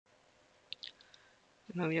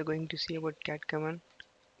Now we are going to see about cat command,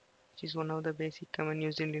 which is one of the basic command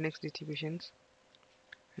used in Linux distributions.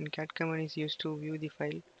 And cat command is used to view the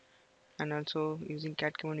file, and also using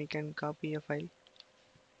cat command we can copy a file.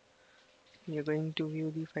 We are going to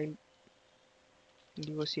view the file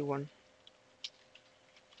doc1.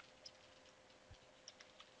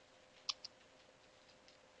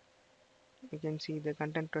 You can see the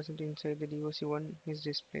content present inside the doc1 is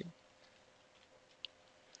displayed.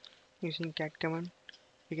 Using cat command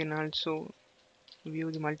we can also view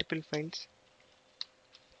the multiple files.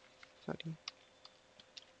 Sorry,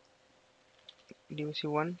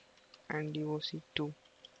 doc1 and doc2.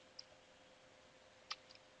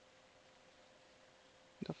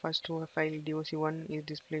 The first file doc1 is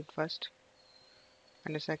displayed first,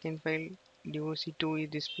 and the second file doc2 is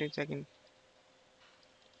displayed second.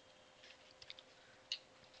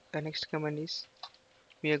 The next command is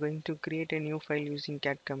we are going to create a new file using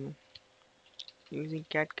cat command. Using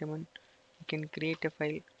cat command we can create a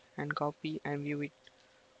file and copy and view it,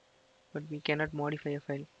 but we cannot modify a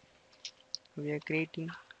file. We are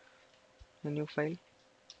creating a new file.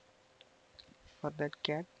 For that,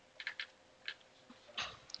 cat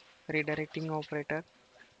redirecting operator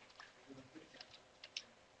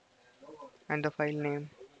and the file name.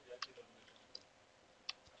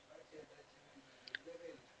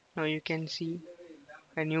 Now you can see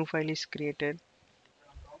a new file is created,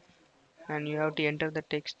 and you have to enter the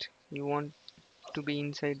text you want to be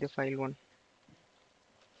inside the file one.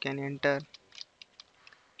 You can enter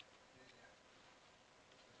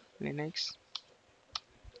Linux,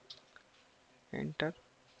 enter,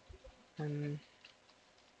 and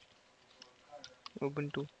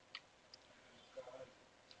Ubuntu.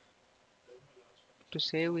 To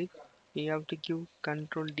save it, you have to give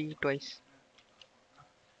Control D twice.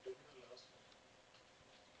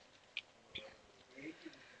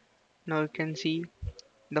 Now you can see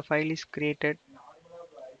the file is created.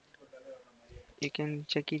 You can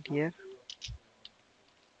check it here.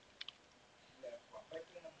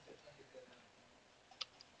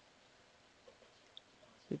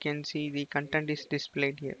 You can see the content is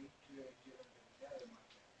displayed here.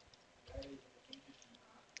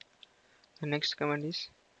 The next command is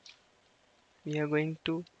we are going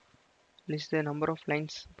to list the number of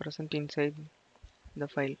lines present inside the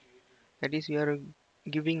file. That is, we are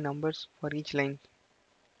giving numbers for each line.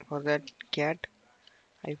 For that, cat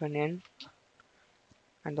 -n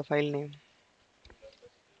and the file name.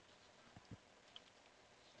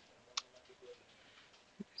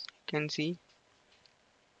 You can see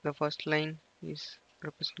the first line is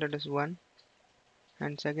represented as 1,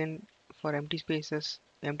 and second, for empty spaces,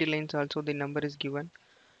 empty lines also the number is given,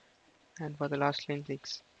 and for the last line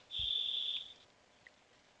 6.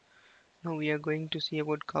 Now we are going to see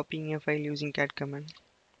about copying a file using cat command.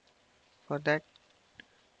 For that,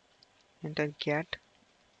 enter cat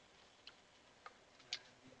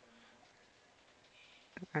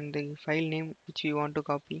and the file name which we want to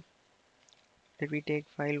copy. Let me take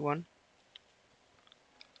file 1,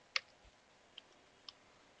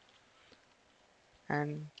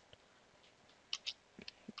 and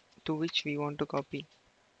to which we want to copy.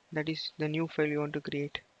 That is the new file you want to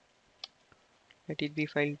create. Let it be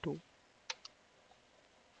file 2.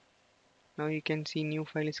 Now you can see new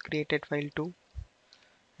file is created, file 2,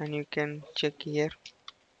 and you can check here.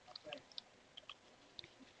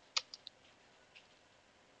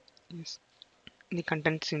 Yes, the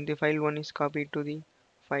contents in the file 1 is copied to the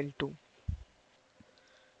file 2.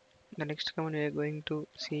 The next command we are going to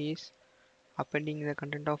see is appending the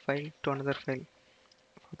content of file to another file.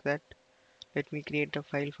 For that, let me create a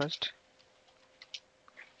file first.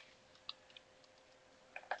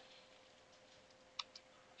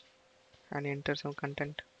 And enter some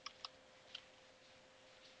content.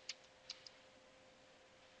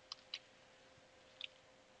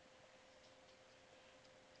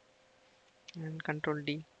 And Control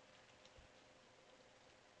D.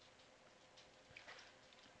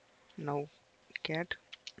 Now cat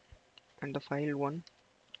and the file 1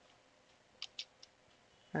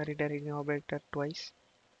 are redirecting operator twice,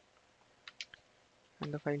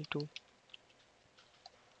 and the file 2.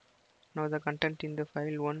 Now the content in the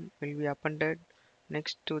file 1 will be appended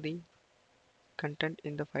next to the content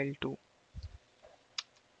in the file 2.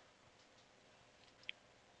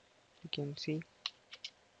 You can see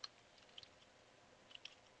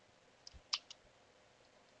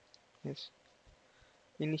yes.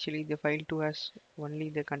 Initially the file 2 has only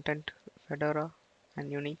the content Fedora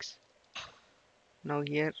and Unix. Now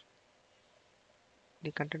here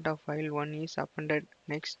the content of file 1 is appended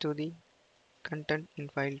next to the content in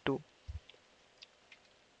file 2.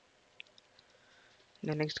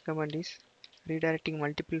 The next command is redirecting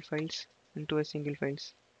multiple files into a single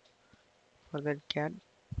files. For that cat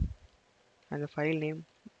and the file name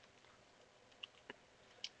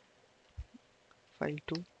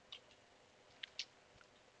file2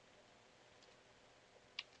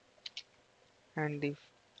 and the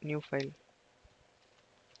new file.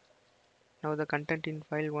 Now the content in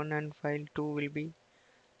file 1 and file 2 will be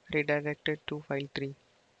redirected to file 3.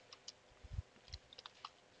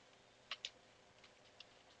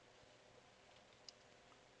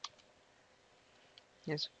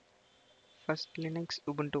 Yes, first Linux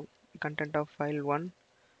Ubuntu content of file 1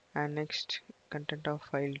 and next content of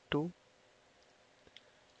file 2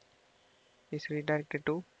 is redirected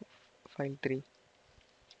to file 3.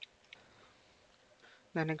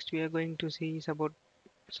 The next we are going to see is about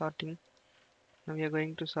sorting. Now we are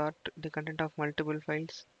going to sort the content of multiple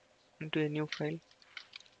files into a new file.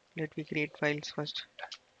 Let me create files first.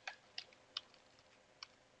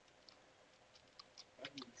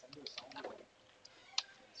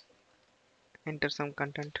 Enter some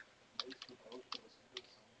content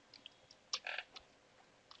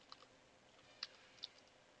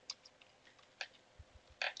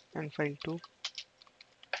and file 2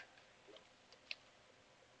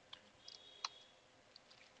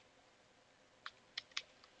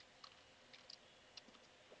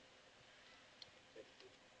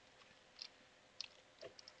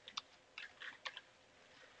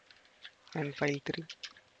 and file 3.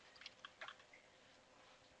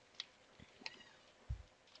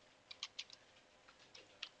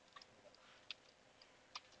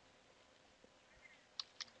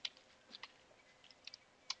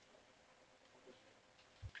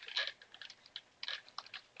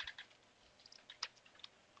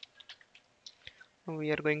 Now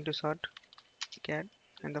we are going to sort cat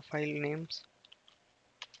and the file names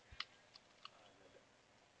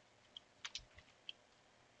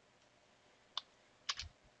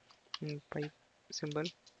in pipe symbol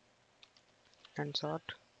and sort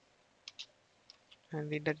and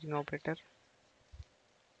redirect operator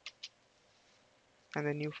and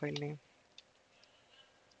the new file name.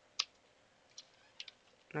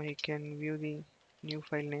 Now you can view the new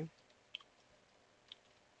file name.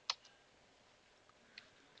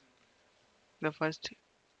 The first,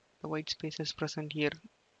 the white spaces present here,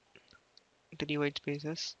 3 white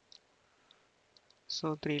spaces,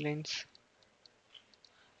 so 3 lines,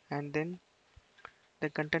 and then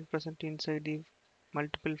the content present inside the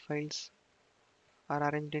multiple files are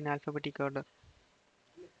arranged in alphabetic order.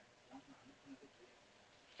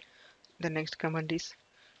 The next command is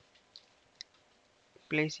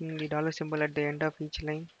placing the dollar symbol at the end of each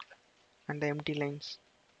line and the empty lines.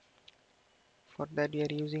 For that we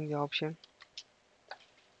are using the option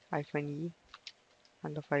 -e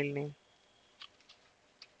and the file name.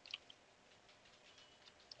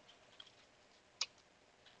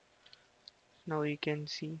 Now you can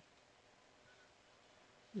see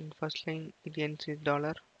in first line it ends with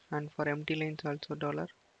dollar, and for empty lines also dollar,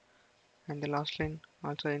 and the last line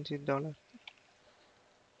also ends with dollar.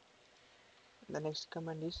 The next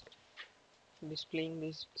command is displaying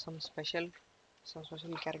these some special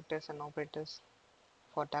characters and operators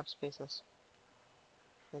for tab spaces.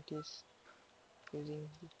 That is using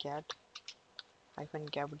cat hyphen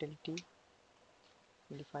capital T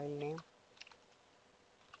in the file name.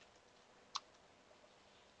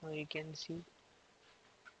 Now you can see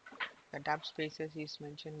the tab spaces is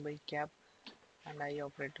mentioned by cap and I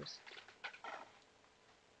operators.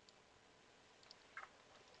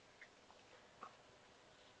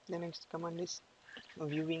 The next command is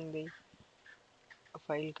viewing the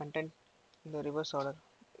file content in the reverse order.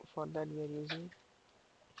 For that we are using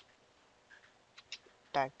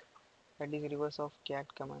tag, that is reverse of cat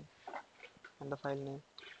command and the file name.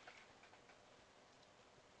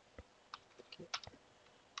 Okay.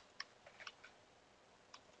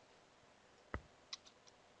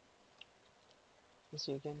 As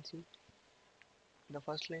you can see, the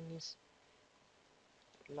first line is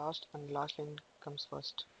last and last line comes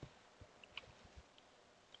first.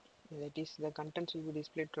 That is, the contents will be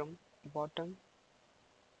displayed from bottom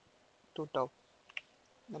to top.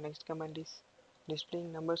 The next command is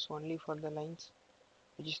displaying numbers only for the lines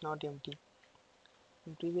which is not empty.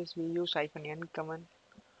 In previous we used -n command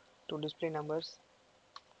to display numbers,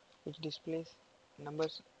 which displays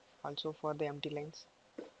numbers also for the empty lines.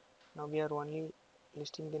 Now we are only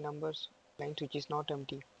listing the numbers lines which is not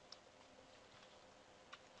empty.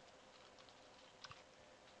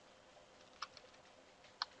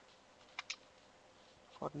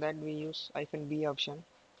 For that we use -b option.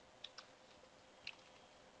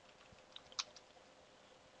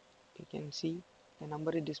 You can see the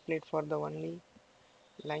number is displayed for the only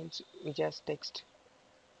lines which has text.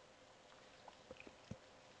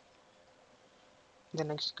 The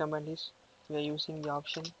next command is we are using the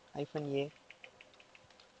option -a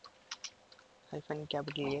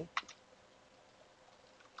capital A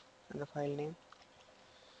and the file name.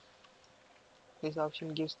 This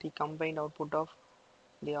option gives the combined output of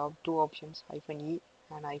the two options -e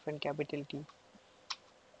and capital T.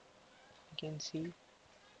 You can see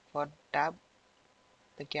for tab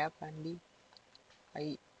the cap and the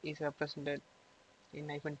I is represented in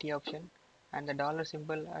 -t option and the dollar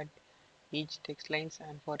symbol at each text lines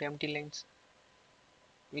and for empty lines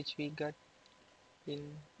which we got in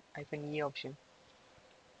 -e option.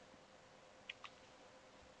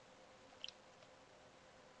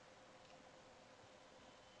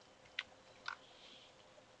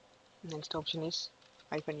 Next option is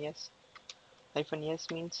 -s.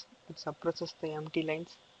 -s means it suppresses the empty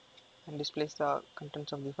lines and displays the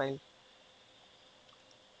contents of the file.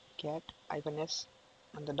 Cat -s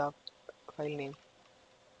and the doc file name.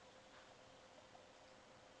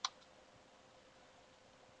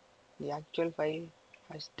 The actual file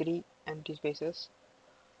has 3 empty spaces,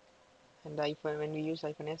 and when we use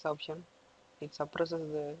 -s option, it suppresses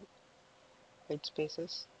the white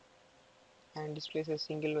spaces and displays a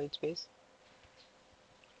single white space.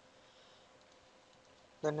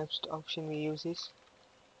 The next option we use is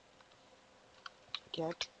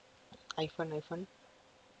cat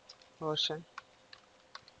 -version,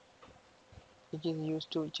 which is used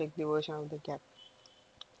to check the version of the cat.